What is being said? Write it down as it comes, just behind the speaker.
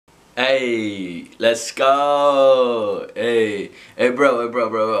Hey, let's go. Hey,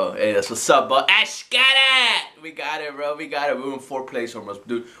 bro. Hey, that's what's up, bro. Ash, get it. We got it, bro. We got it. We're in 4th place almost,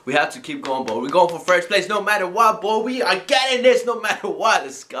 dude. We have to keep going, bro. We're going for 1st place no matter what, boy. We are getting this no matter what.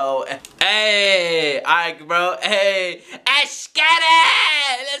 Let's go. Hey, alright, bro. Hey, Ash, get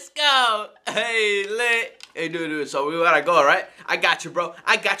it. Let's go. Hey, lit. Hey, dude, so we gotta go, right? I got you, bro.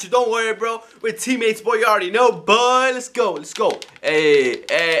 I got you. Don't worry, bro. We're teammates, boy. You already know, boy. Let's go. Let's go. Hey,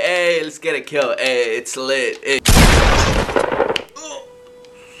 let's get a kill. Hey, it's lit. Hey.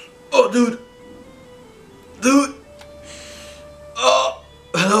 Oh, dude. Oh,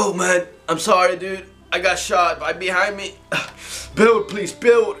 hello, man. I'm sorry, dude. I got shot by behind me. Build, please,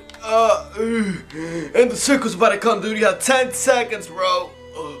 build. And the circle's about to come, dude. You got 10 seconds, bro.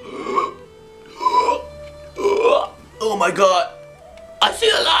 Oh my god. I see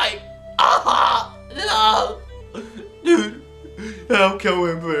a light. No. Dude. I'll kill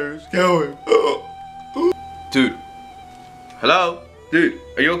him first. Kill him. Dude. Hello? Dude,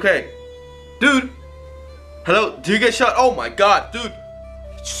 are you okay? Dude. Hello? Do you get shot? Oh my god, dude.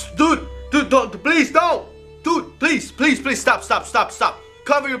 Dude, don't, please don't. Dude, please, stop.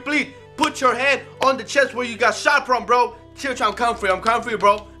 Cover your bleed. Put your hand on the chest where you got shot from, bro. Chill, I'm coming for you,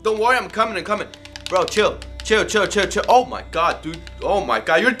 bro. Don't worry, I'm coming. Bro, chill. Oh my god, dude. Oh my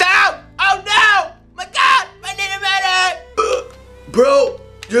god, you're down! Oh no! My god! I need a medic! Bro,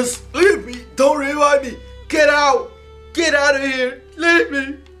 just leave me. Don't revive me. Get out. Get out of here. Leave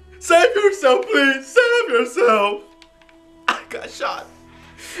me. Save yourself, please. Save yourself. I got shot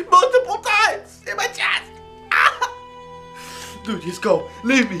multiple times in my chest. Dude, just go.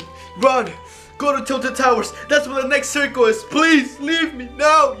 Leave me. Run. Go to Tilted Towers. That's where the next circle is. Please, leave me.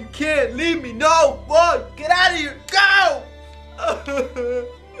 No, you can't. Leave me. No. Boy, get out of here. Go.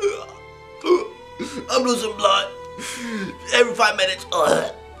 I'm losing blood. Every 5 minutes.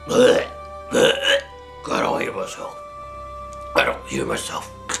 I don't hear myself.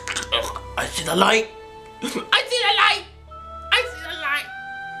 I see the light.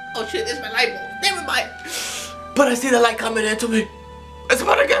 Oh shit, this is my light bulb. Never mind. But I see the light coming into me. It's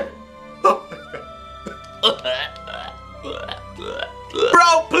about again.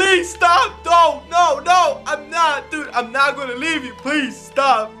 Bro, please stop. No, I'm not, dude. I'm not gonna leave you. Please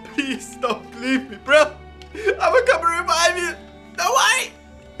stop. Please don't leave me, bro. I'm gonna come and revive you. Don't worry.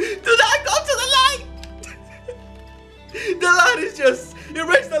 Do not go to the light. The light is just,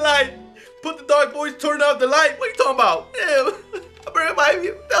 erase the light. Put the dark boys, turn off the light. What are you talking about? I'm gonna revive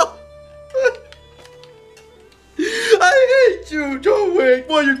you. No. I hate you, John Wick.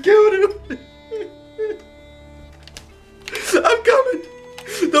 Boy, you killed him. I'm coming.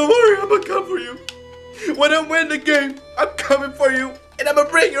 Don't worry, I'm gonna come for you. When I win the game, I'm coming for you. And I'm gonna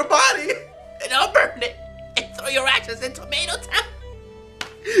bring your body. And I'll burn it. And throw your ashes in Tomato Town.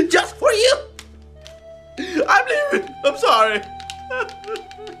 Just for you. I'm leaving. I'm sorry.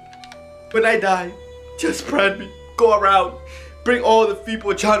 When I die, just spread me. Go around. Bring all the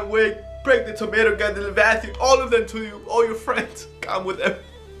people, John Wick. Bring the Tomato Guy, the Leviathan, all of them to you. All your friends. Come with them.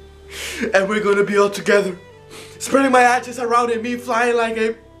 And we're gonna be all together. Spreading my ashes around and me flying like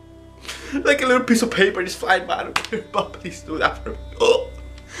a little piece of paper just flying by. But please do that for me. Oh,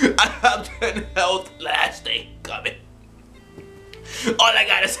 I have 10 health lasting coming. All I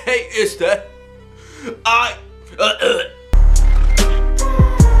gotta say is that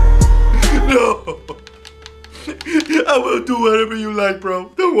no. I will do whatever you like, bro.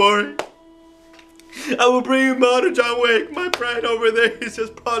 Don't worry. I will bring him out of John Wick. My friend over there is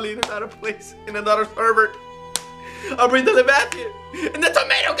just probably in another place, in another server. I'll bring the Leviathan and the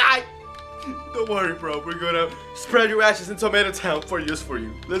Tomato Guy. Don't worry, bro. We're gonna spread your ashes in Tomato Town for use for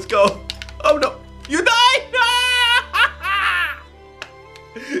you. Let's go. Oh no, you died!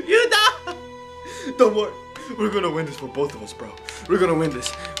 You died! Don't worry. We're gonna win this for both of us, bro. We're gonna win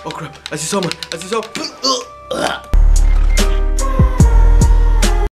this. Oh crap! I see someone.